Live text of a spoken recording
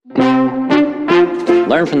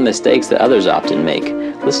Learn from the mistakes that others often make.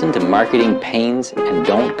 Listen to marketing pains and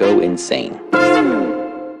don't go insane.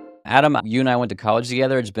 Adam, you and I went to college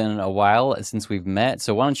together. It's been a while since we've met.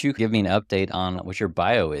 So why don't you give me an update on what your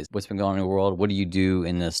bio is? What's been going on in the world? What do you do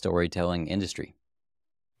in the storytelling industry?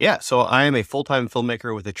 Yeah, so I am a full-time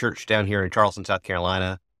filmmaker with a church down here in Charleston, South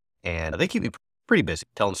Carolina, and they keep me pretty busy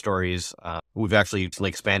telling stories. We've actually recently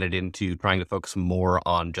expanded into trying to focus more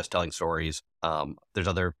on just telling stories. There's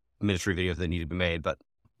other ministry videos that need to be made, but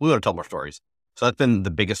we want to tell more stories. So that's been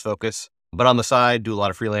the biggest focus. But on the side, do a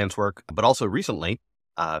lot of freelance work, but also recently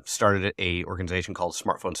started a organization called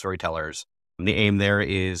Smartphone Storytellers. And the aim there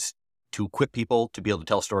is to equip people to be able to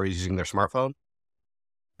tell stories using their smartphone.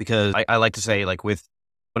 Because I like to say, like when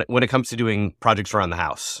it comes to doing projects around the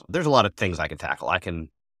house, there's a lot of things I can tackle. I can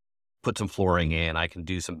put some flooring in, I can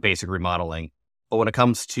do some basic remodeling. But when it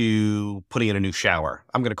comes to putting in a new shower,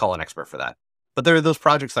 I'm going to call an expert for that. But there are those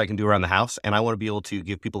projects I can do around the house, and I want to be able to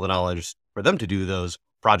give people the knowledge for them to do those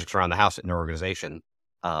projects around the house in their organization,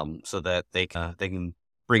 so that they can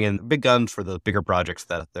bring in big guns for the bigger projects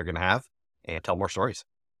that they're going to have and tell more stories.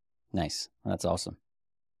 Nice. That's awesome.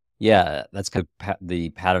 Yeah, that's kind of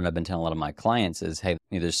the pattern I've been telling a lot of my clients is, hey,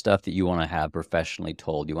 there's stuff that you want to have professionally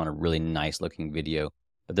told. You want a really nice looking video,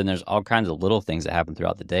 but then there's all kinds of little things that happen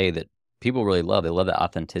throughout the day that people really love. They love the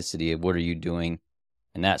authenticity of what are you doing?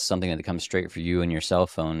 And that's something that comes straight for you and your cell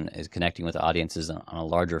phone is connecting with audiences on a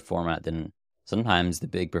larger format than sometimes the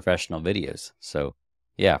big professional videos. So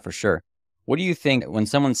yeah, for sure. What do you think when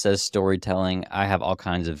someone says storytelling? I have all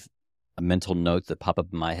kinds of mental notes that pop up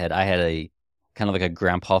in my head. I had a kind of like a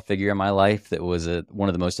grandpa figure in my life that was one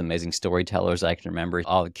of the most amazing storytellers I can remember.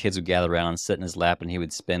 All the kids would gather around and sit in his lap and he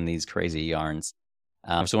would spin these crazy yarns.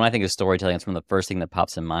 So when I think of storytelling, it's one of the first thing that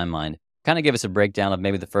pops in my mind. Kind of give us a breakdown of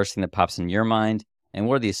maybe the first thing that pops in your mind and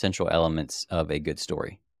what are the essential elements of a good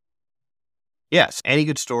story? Yes, any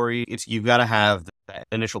good story, you've got to have that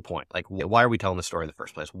initial point. Like, why are we telling the story in the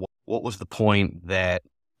first place? What was the point that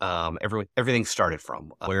everything started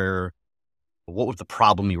from? What was the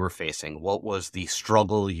problem you were facing? What was the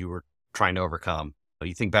struggle you were trying to overcome?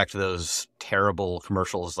 You think back to those terrible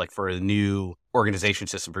commercials, like for a new organization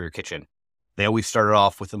system for your kitchen. They always started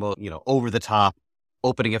off with the most, over the top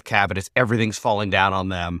opening of cabinets. Everything's falling down on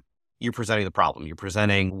them. You're presenting the problem. You're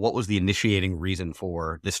presenting what was the initiating reason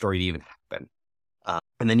for this story to even happen.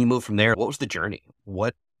 And then you move from there. What was the journey?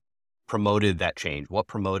 What promoted that change? What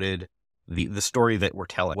promoted the story that we're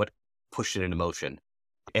telling? What pushed it into motion?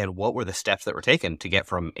 And what were the steps that were taken to get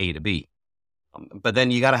from A to B? But then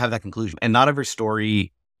you got to have that conclusion. And not every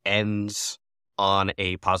story ends on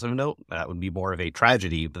a positive note. That would be more of a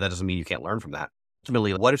tragedy, but that doesn't mean you can't learn from that.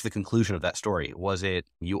 Ultimately, what is the conclusion of that story? Was it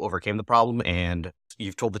you overcame the problem and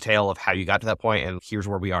you've told the tale of how you got to that point and here's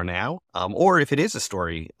where we are now? Or if it is a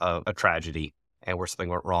story of a tragedy and where something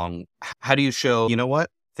went wrong, how do you show, you know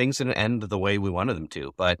what? Things didn't end the way we wanted them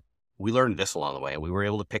to, but we learned this along the way and we were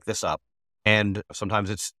able to pick this up. And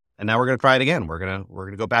sometimes and now we're going to try it again. We're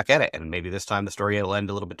going to go back at it. And maybe this time the story will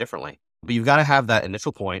end a little bit differently. But you've got to have that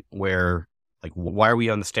initial point where, like, why are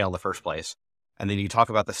we on this tale in the first place? And then you talk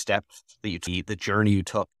about the steps that the journey you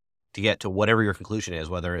took to get to whatever your conclusion is,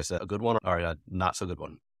 whether it's a good one or a not so good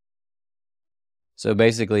one. So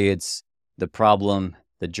basically it's the problem,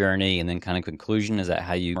 the journey, and then kind of conclusion. Is that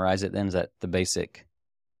how you summarize it then? Is that the basic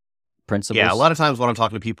principles? Yeah, a lot of times when I'm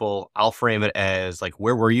talking to people, I'll frame it as like,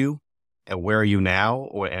 where were you and where are you now?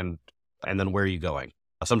 And then where are you going?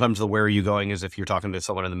 Sometimes the where are you going is if you're talking to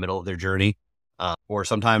someone in the middle of their journey. Or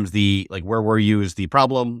sometimes the, like, where were you is the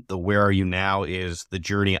problem. The where are you now is the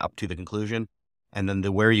journey up to the conclusion. And then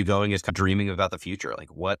the where are you going is kind of dreaming about the future. Like,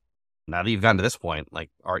 what, now that you've gotten to this point, like,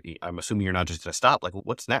 I'm assuming you're not just going to stop. Like,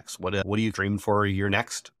 what's next? What are you dreaming for your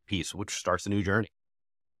next piece, which starts a new journey?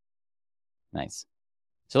 Nice.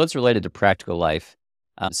 So let's relate it to practical life.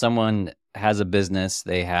 Someone has a business,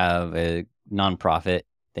 they have a nonprofit,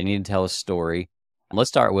 they need to tell a story. Let's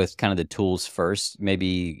start with kind of the tools first.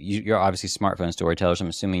 Maybe you're obviously smartphone storytellers. I'm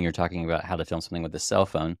assuming you're talking about how to film something with a cell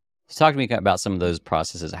phone. So talk to me about some of those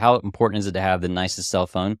processes. How important is it to have the nicest cell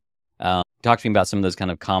phone? Talk to me about some of those kind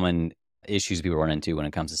of common issues people run into when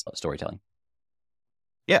it comes to storytelling.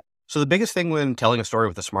 Yeah. So the biggest thing when telling a story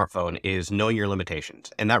with a smartphone is knowing your limitations.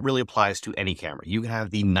 And that really applies to any camera. You can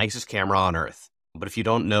have the nicest camera on earth, but if you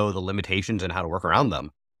don't know the limitations and how to work around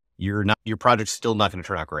them, your project's still not going to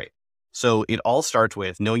turn out great. So it all starts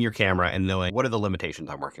with knowing your camera and knowing what are the limitations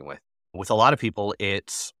I'm working with. With a lot of people,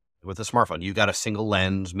 it's with a smartphone. You got a single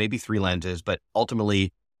lens, maybe 3 lenses, but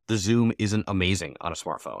ultimately the zoom isn't amazing on a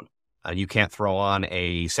smartphone. You can't throw on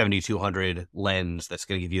a 7200 lens that's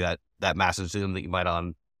going to give you that massive zoom that you might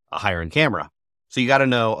on a higher end camera. So you got to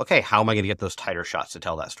know, okay, how am I going to get those tighter shots to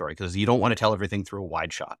tell that story? Because you don't want to tell everything through a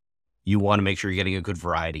wide shot. You want to make sure you're getting a good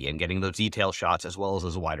variety and getting those detail shots as well as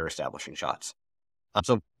those wider establishing shots.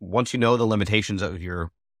 So once you know the limitations of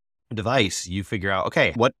your device, you figure out,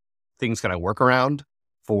 okay, what things can I work around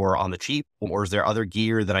for on the cheap? Or is there other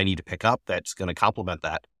gear that I need to pick up that's going to complement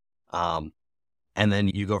that? And then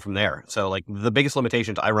you go from there. So like the biggest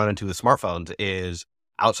limitations I run into with smartphones is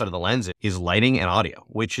outside of the lens is lighting and audio,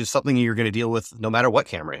 which is something you're going to deal with no matter what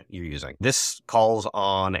camera you're using. This calls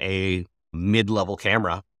on a mid-level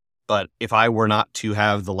camera, but if I were not to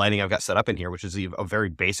have the lighting I've got set up in here, which is a very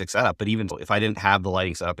basic setup, but even if I didn't have the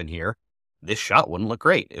lighting set up in here, this shot wouldn't look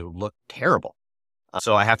great. It would look terrible.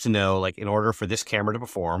 So I have to know, like, in order for this camera to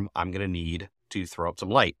perform, I'm going to need to throw up some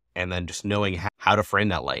light, and then just knowing how to frame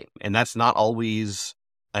that light. And that's not always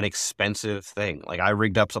an expensive thing. Like I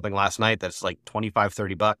rigged up something last night that's like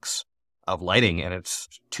 $25-$30 of lighting, and it's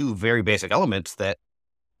two very basic elements that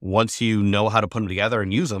once you know how to put them together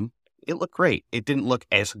and use them, it looked great. It didn't look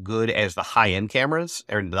as good as the high-end cameras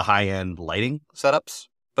or the high-end lighting setups,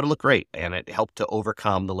 but it looked great, and it helped to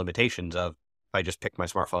overcome the limitations of if I just picked my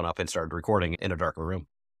smartphone up and started recording in a darker room.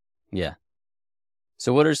 Yeah.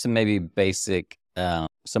 So what are some maybe basic,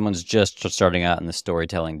 someone's just starting out in the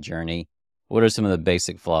storytelling journey, what are some of the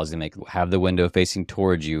basic flaws they make? Have the window facing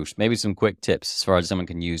towards you, maybe some quick tips as far as someone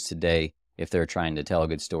can use today if they're trying to tell a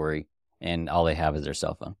good story and all they have is their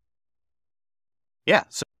cell phone. Yeah.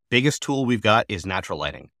 So biggest tool we've got is natural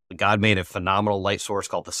lighting. God made a phenomenal light source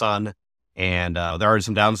called the sun. And there are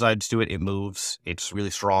some downsides to it. It moves, it's really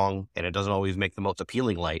strong, and it doesn't always make the most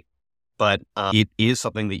appealing light. But it is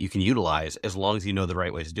something that you can utilize as long as you know the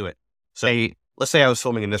right way to do it. So let's say I was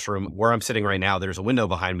filming in this room where I'm sitting right now. There's a window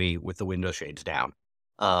behind me with the window shades down.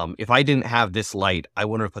 If I didn't have this light, I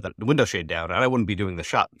wouldn't have put the window shade down, and I wouldn't be doing the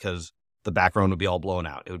shot because the background would be all blown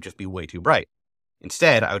out. It would just be way too bright.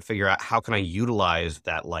 Instead, I would figure out how can I utilize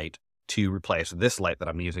that light to replace this light that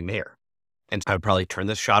I'm using here. And I would probably turn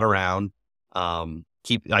this shot around.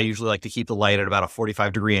 I usually like to keep the light at about a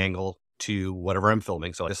 45-degree angle to whatever I'm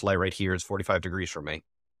filming. So this light right here is 45 degrees from me.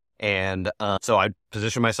 And so I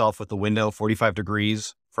position myself with the window 45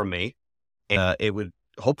 degrees from me. And it would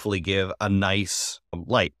hopefully give a nice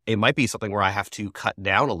light. It might be something where I have to cut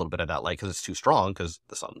down a little bit of that light because it's too strong because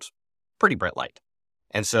the sun's pretty bright light.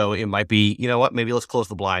 And so it might be, you know what, maybe let's close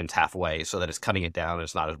the blinds halfway so that it's cutting it down and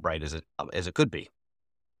it's not as bright as it could be.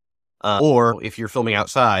 Or if you're filming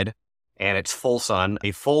outside, and it's full sun.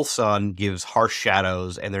 A full sun gives harsh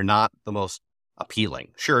shadows, and they're not the most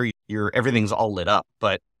appealing. Sure, everything's all lit up,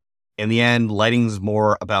 but in the end, lighting's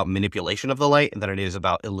more about manipulation of the light than it is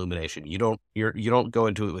about illumination. You don't go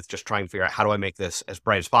into it with just trying to figure out how do I make this as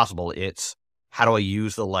bright as possible. It's how do I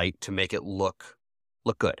use the light to make it look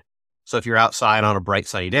good. So if you're outside on a bright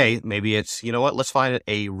sunny day, maybe it's, you know what, let's find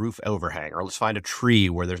a roof overhang, or let's find a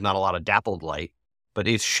tree where there's not a lot of dappled light, but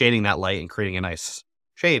it's shading that light and creating a nice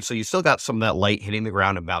shade. So you still got some of that light hitting the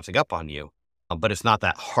ground and bouncing up on you, but it's not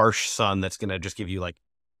that harsh sun that's going to just give you like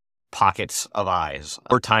pockets of eyes.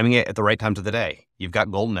 Or timing it at the right times of the day. You've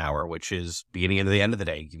got golden hour, which is beginning into the end of the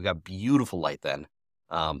day. You've got beautiful light then,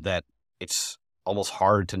 that it's almost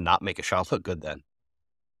hard to not make a shot look good then.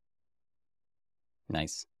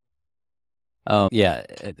 Nice. Yeah,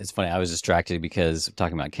 it's funny. I was distracted because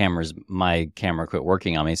talking about cameras, my camera quit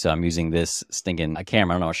working on me. So I'm using this stinking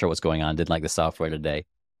camera. I'm not sure what's going on. Didn't like the software today.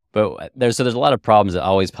 But there's a lot of problems that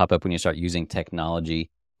always pop up when you start using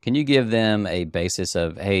technology. Can you give them a basis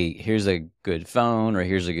of, hey, here's a good phone, or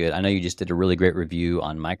I know you just did a really great review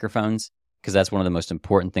on microphones, because that's one of the most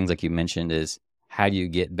important things, like you mentioned, is how do you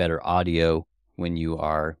get better audio when you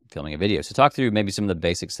are filming a video? So talk through maybe some of the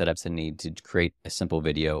basic setups they need to create a simple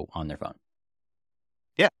video on their phone.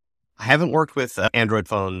 Yeah. I haven't worked with Android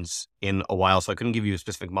phones in a while, so I couldn't give you a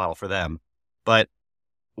specific model for them. But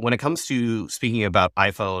when it comes to speaking about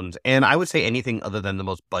iPhones, and I would say anything other than the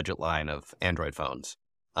most budget line of Android phones,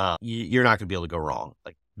 you're not going to be able to go wrong.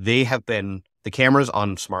 Like the cameras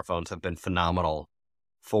on smartphones have been phenomenal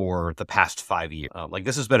for the past 5 years. Like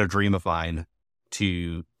this has been a dream of mine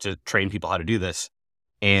to train people how to do this.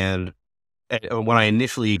 And when I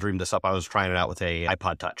initially dreamed this up, I was trying it out with a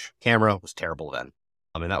iPod Touch. Camera was terrible then.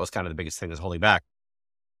 And that was kind of the biggest thing that's holding back.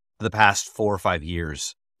 For the past 4 or 5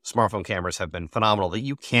 years, smartphone cameras have been phenomenal that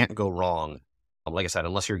you can't go wrong. Like I said,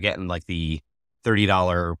 unless you're getting like the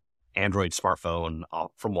 $30 Android smartphone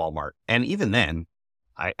from Walmart. And even then,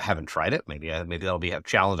 I haven't tried it. Maybe that'll be a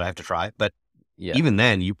challenge I have to try. But yeah, even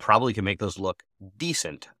then, you probably can make those look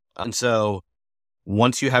decent. And so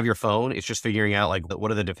once you have your phone, it's just figuring out like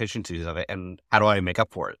what are the deficiencies of it and how do I make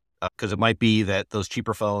up for it? Because it might be that those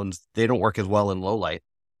cheaper phones, they don't work as well in low light.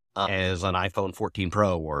 as an iPhone 14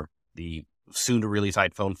 Pro or the soon-to-release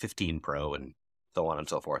iPhone 15 Pro and so on and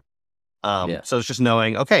so forth. Yeah. So it's just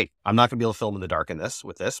knowing, okay, I'm not going to be able to film in the dark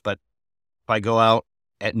with this, but if I go out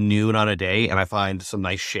at noon on a day and I find some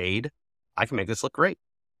nice shade, I can make this look great.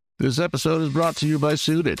 This episode is brought to you by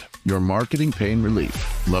Suited, your marketing pain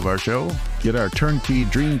relief. Love our show? Get our turnkey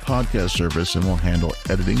dream podcast service and we'll handle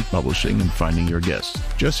editing, publishing, and finding your guests.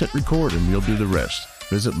 Just hit record and we'll do the rest.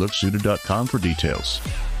 Visit looksuited.com for details.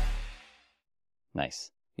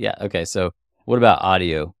 Nice. Yeah. Okay. So what about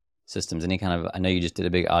audio systems? Any kind of, I know you just did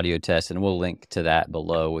a big audio test and we'll link to that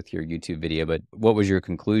below with your YouTube video, but what was your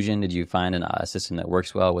conclusion? Did you find a system that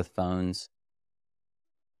works well with phones?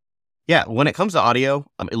 Yeah, when it comes to audio,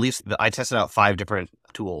 at least I tested out 5 different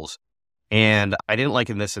tools, and I didn't like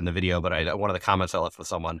this in the video, but one of the comments I left with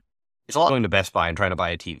someone, it's a lot going to Best Buy and trying to buy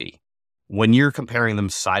a TV. When you're comparing them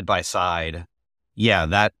side by side, yeah,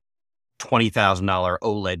 that $20,000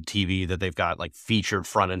 OLED TV that they've got like featured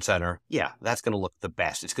front and center, yeah, that's going to look the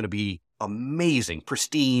best. It's going to be amazing,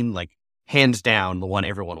 pristine, like hands down the one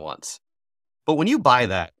everyone wants. But when you buy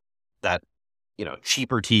that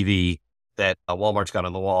cheaper TV that Walmart's got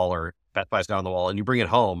on the wall or Best Buy's got on the wall, and you bring it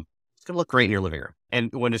home, it's going to look great in your living room.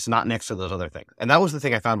 And when it's not next to those other things. And that was the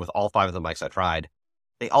thing I found with all 5 of the mics I tried.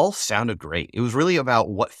 They all sounded great. It was really about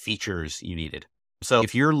what features you needed. So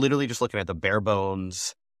if you're literally just looking at the bare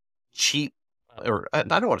bones, cheap, or I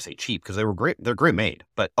don't want to say cheap because they were great. They're great made,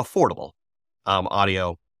 but affordable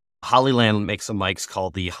audio. Hollyland makes some mics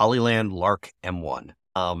called the Hollyland Lark M1.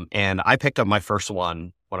 And I picked up my first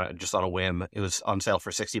one just on a whim. It was on sale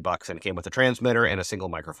for $60 and it came with a transmitter and a single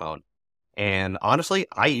microphone. And honestly,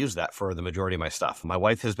 I use that for the majority of my stuff. My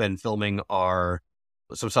wife has been filming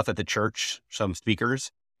some stuff at the church, some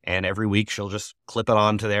speakers, and every week she'll just clip it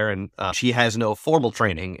onto there. And she has no formal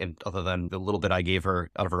training other than the little bit I gave her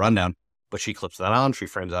out of her rundown, but she clips that on, she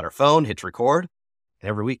frames out her phone, hits record, and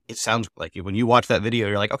every week it sounds like when you watch that video,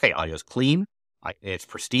 you're like, okay, audio's clean, it's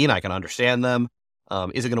pristine, I can understand them.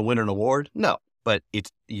 Is it going to win an award? No, but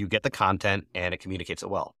you get the content and it communicates it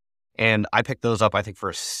well. And I picked those up, I think,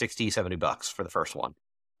 for $60-$70 for the first one.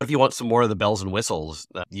 But if you want some more of the bells and whistles,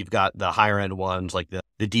 you've got the higher end ones like the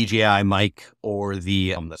DJI mic or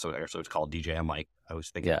the, that's what it's called, DJI mic. I was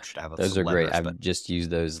thinking I should have those are great. I've just used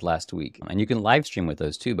those last week. And you can live stream with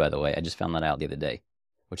those too, by the way. I just found that out the other day,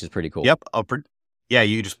 which is pretty cool. Yep. Yeah,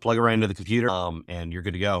 you just plug it right into the computer and you're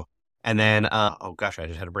good to go. And then, oh gosh, I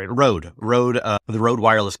just had a brain. The Rode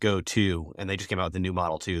Wireless Go 2, and they just came out with the new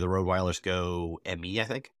model too, the Rode Wireless Go ME, I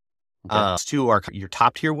think. Okay. Those 2 are your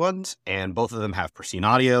top tier ones, and both of them have pristine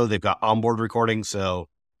audio. They've got onboard recording, so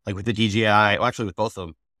like with the DJI, well, actually with both of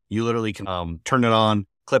them, you literally can turn it on,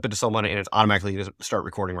 clip it to someone, and it's automatically going to start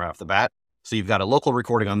recording right off the bat. So you've got a local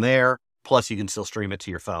recording on there, plus you can still stream it to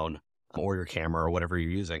your phone or your camera or whatever you're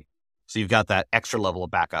using. So you've got that extra level of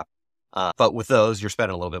backup. But with those, you're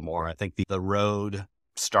spending a little bit more. I think the Rode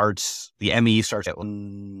the ME starts at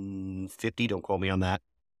 $150, don't quote me on that,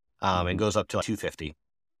 and goes up to like $250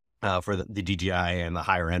 for the DJI and the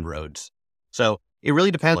higher end Rodes. So it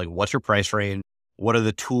really depends, like what's your price range, what are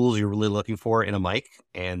the tools you're really looking for in a mic,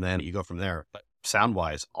 and then you go from there. But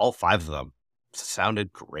sound-wise, all 5 of them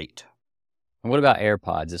sounded great. And what about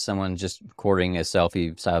AirPods? If someone's just recording a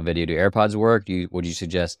selfie style video, do AirPods work? Would you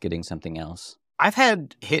suggest getting something else? I've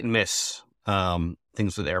had hit and miss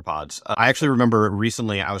things with AirPods. I actually remember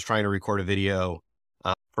recently I was trying to record a video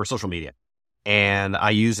for social media, and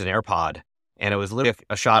I used an AirPod, and it was literally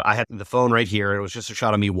a shot. I had the phone right here. It was just a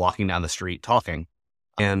shot of me walking down the street talking,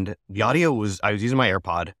 and the audio I was using my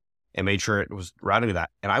AirPod and made sure it was routing to that,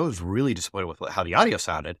 and I was really disappointed with how the audio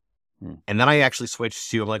sounded. And then I actually switched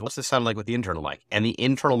to, I'm like, what's this sound like with the internal mic? And the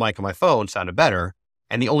internal mic on my phone sounded better,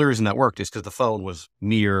 and the only reason that worked is because the phone was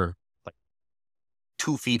near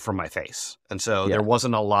 2 feet from my face. And so there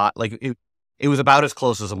wasn't a lot, like it was about as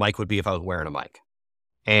close as a mic would be if I was wearing a mic.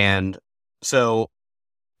 And so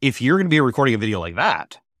if you're going to be recording a video like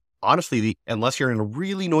that, honestly, unless you're in a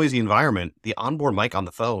really noisy environment, the onboard mic on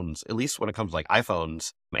the phones, at least when it comes to like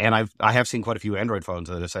iPhones, and I have seen quite a few Android phones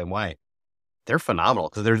that are the same way, they're phenomenal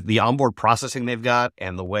because there's the onboard processing they've got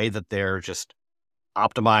and the way that they're just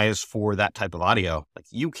optimized for that type of audio. Like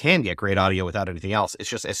you can get great audio without anything else. It's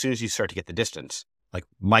just as soon as you start to get the distance, like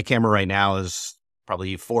my camera right now is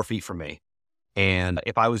probably 4 feet from me. And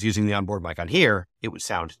if I was using the onboard mic on here, it would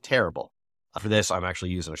sound terrible. For this, I'm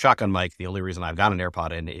actually using a shotgun mic. The only reason I've got an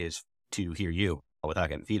AirPod in is to hear you without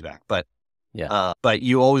getting feedback. But but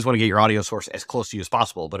you always want to get your audio source as close to you as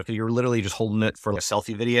possible. But if you're literally just holding it for a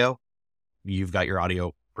selfie video, you've got your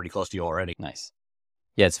audio pretty close to you already. Nice.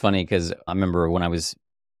 Yeah, it's funny because I remember when I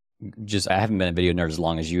haven't been a video nerd as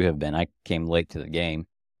long as you have been. I came late to the game.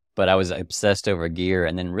 but I was obsessed over gear.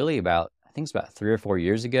 And then really I think it's about 3 or 4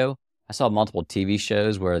 years ago, I saw multiple TV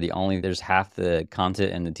shows where there's half the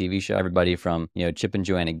content in the TV show. Everybody from, Chip and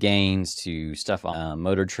Joanna Gaines to stuff on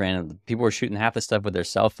Motor Trend. People were shooting half the stuff with their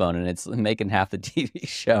cell phone and it's making half the TV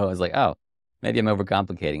show. I was like, oh, maybe I'm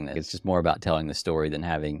overcomplicating this. It's just more about telling the story than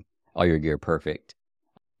having all your gear perfect.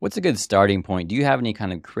 What's a good starting point? Do you have any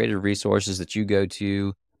kind of creative resources that you go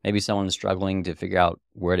to? Maybe someone's struggling to figure out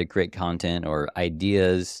where to create content or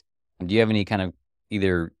ideas. Do you have any kind of,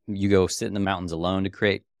 either you go sit in the mountains alone to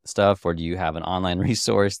create stuff, or do you have an online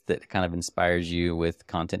resource that kind of inspires you with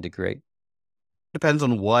content to create? Depends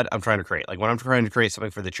on what I'm trying to create. Like when I'm trying to create something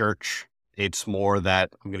for the church, it's more that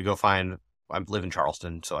I'm going to go I live in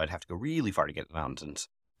Charleston, so I'd have to go really far to get to the mountains.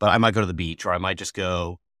 But I might go to the beach, or I might just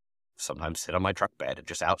go sometimes sit on my truck bed,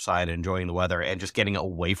 just outside enjoying the weather and just getting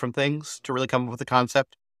away from things to really come up with a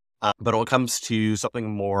concept. But when it comes to something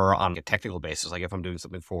more on a technical basis, like if I'm doing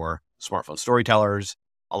something for smartphone storytellers,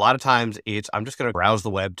 a lot of times I'm just going to browse the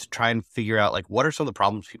web to try and figure out like what are some of the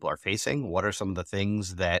problems people are facing? What are some of the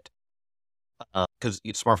things that, because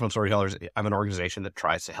smartphone storytellers, I'm an organization that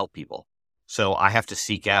tries to help people. So I have to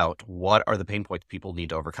seek out what are the pain points people need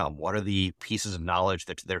to overcome? What are the pieces of knowledge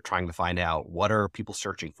that they're trying to find out? What are people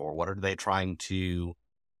searching for? What problems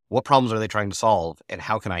are they trying to solve? And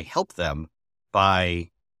how can I help them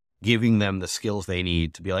by giving them the skills they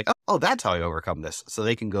need to be like, oh, that's how I overcome this. So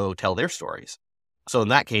they can go tell their stories. So in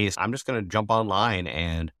that case, I'm just going to jump online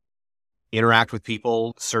and interact with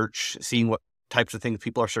people, seeing what types of things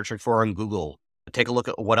people are searching for on Google. Take a look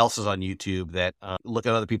at what else is on YouTube, look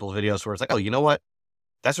at other people's videos where it's like, oh, you know what?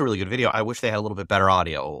 That's a really good video. I wish they had a little bit better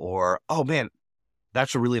audio. Or, oh man,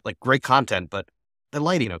 that's a really great content, but the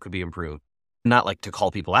lighting could be improved. Not to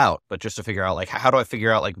call people out, but just to figure out how do I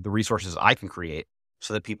figure out the resources I can create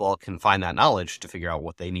so that people can find that knowledge to figure out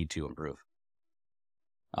what they need to improve.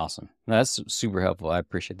 Awesome. No, that's super helpful. I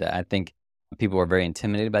appreciate that. I think people are very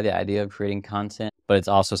intimidated by the idea of creating content, but it's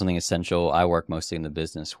also something essential. I work mostly in the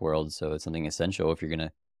business world, so it's something essential if you're going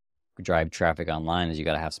to drive traffic online, is you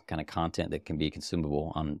got to have some kind of content that can be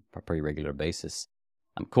consumable on a pretty regular basis.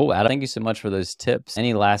 Cool, Adam. Thank you so much for those tips.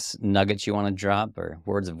 Any last nuggets you want to drop or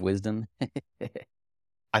words of wisdom?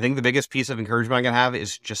 I think the biggest piece of encouragement I can have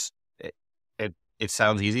is just, it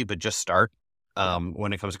sounds easy, but just start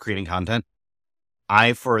when it comes to creating content.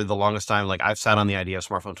 For the longest time, I've sat on the idea of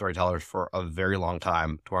smartphone storytellers for a very long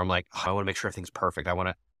time to where I'm like, oh, I want to make sure everything's perfect. And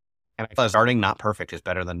I thought starting not perfect is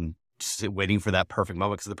better than just waiting for that perfect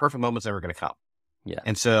moment, because the perfect moment's never going to come. Yeah.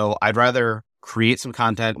 And so I'd rather create some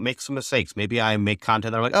content, make some mistakes. Maybe I make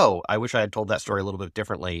content that I'm like, oh, I wish I had told that story a little bit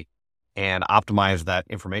differently and optimize that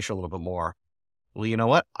information a little bit more. Well, you know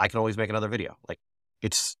what? I can always make another video.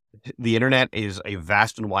 The internet is a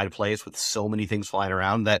vast and wide place with so many things flying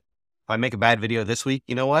around that if I make a bad video this week,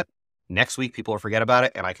 you know what? Next week, people will forget about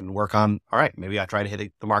it and I can work on, all right, maybe I try to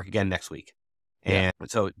hit the mark again next week. Yeah.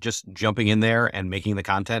 And so just jumping in there and making the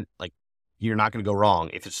content, you're not going to go wrong.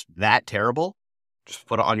 If it's that terrible, just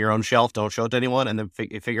put it on your own shelf. Don't show it to anyone. And then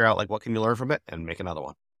figure out what can you learn from it and make another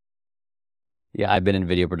one. Yeah, I've been in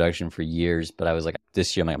video production for years, but I was like,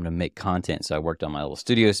 this year I'm going to make content. So I worked on my little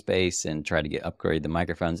studio space and tried to upgrade the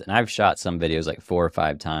microphones. And I've shot some videos 4 or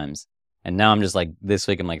 5 times. And now I'm just this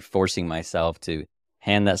week I'm forcing myself to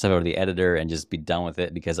hand that stuff over to the editor and just be done with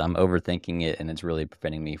it, because I'm overthinking it and it's really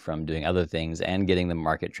preventing me from doing other things and getting the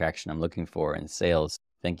market traction I'm looking for in sales.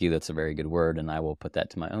 Thank you. That's a very good word. And I will put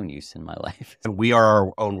that to my own use in my life. And we are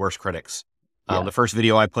our own worst critics. Yeah. The first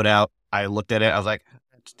video I put out, I looked at it. I was like,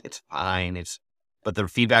 it's fine. But the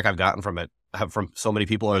feedback I've gotten from it, from so many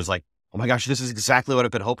people, is like, oh my gosh, this is exactly what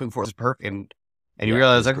I've been hoping for. It's perfect. And you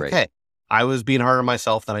realize okay, I was being harder on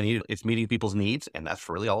myself than I needed. It's meeting people's needs. And that's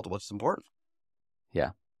really all what's important.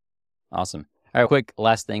 Yeah. Awesome. All right. Quick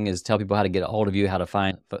last thing is tell people how to get a hold of you, how to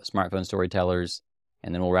find smartphone storytellers,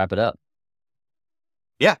 and then we'll wrap it up.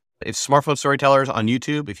 Yeah. It's Smartphone Storytellers on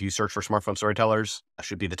YouTube. If you search for Smartphone Storytellers, that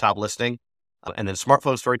should be the top listing. And then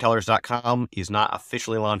smartphonestorytellers.com is not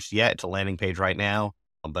officially launched yet. It's a landing page right now,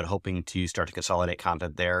 but hoping to start to consolidate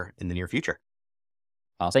content there in the near future.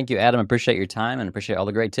 Thank you, Adam. I appreciate your time and appreciate all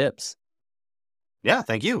the great tips. Yeah,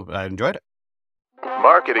 thank you. I enjoyed it.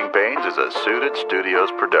 Marketing Pains is a Suited Studios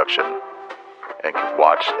production and can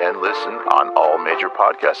watch and listen on all major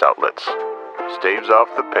podcast outlets. Staves off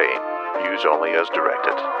the pain. Use only as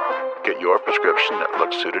directed. Get your prescription at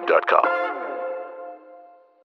looksuited.com.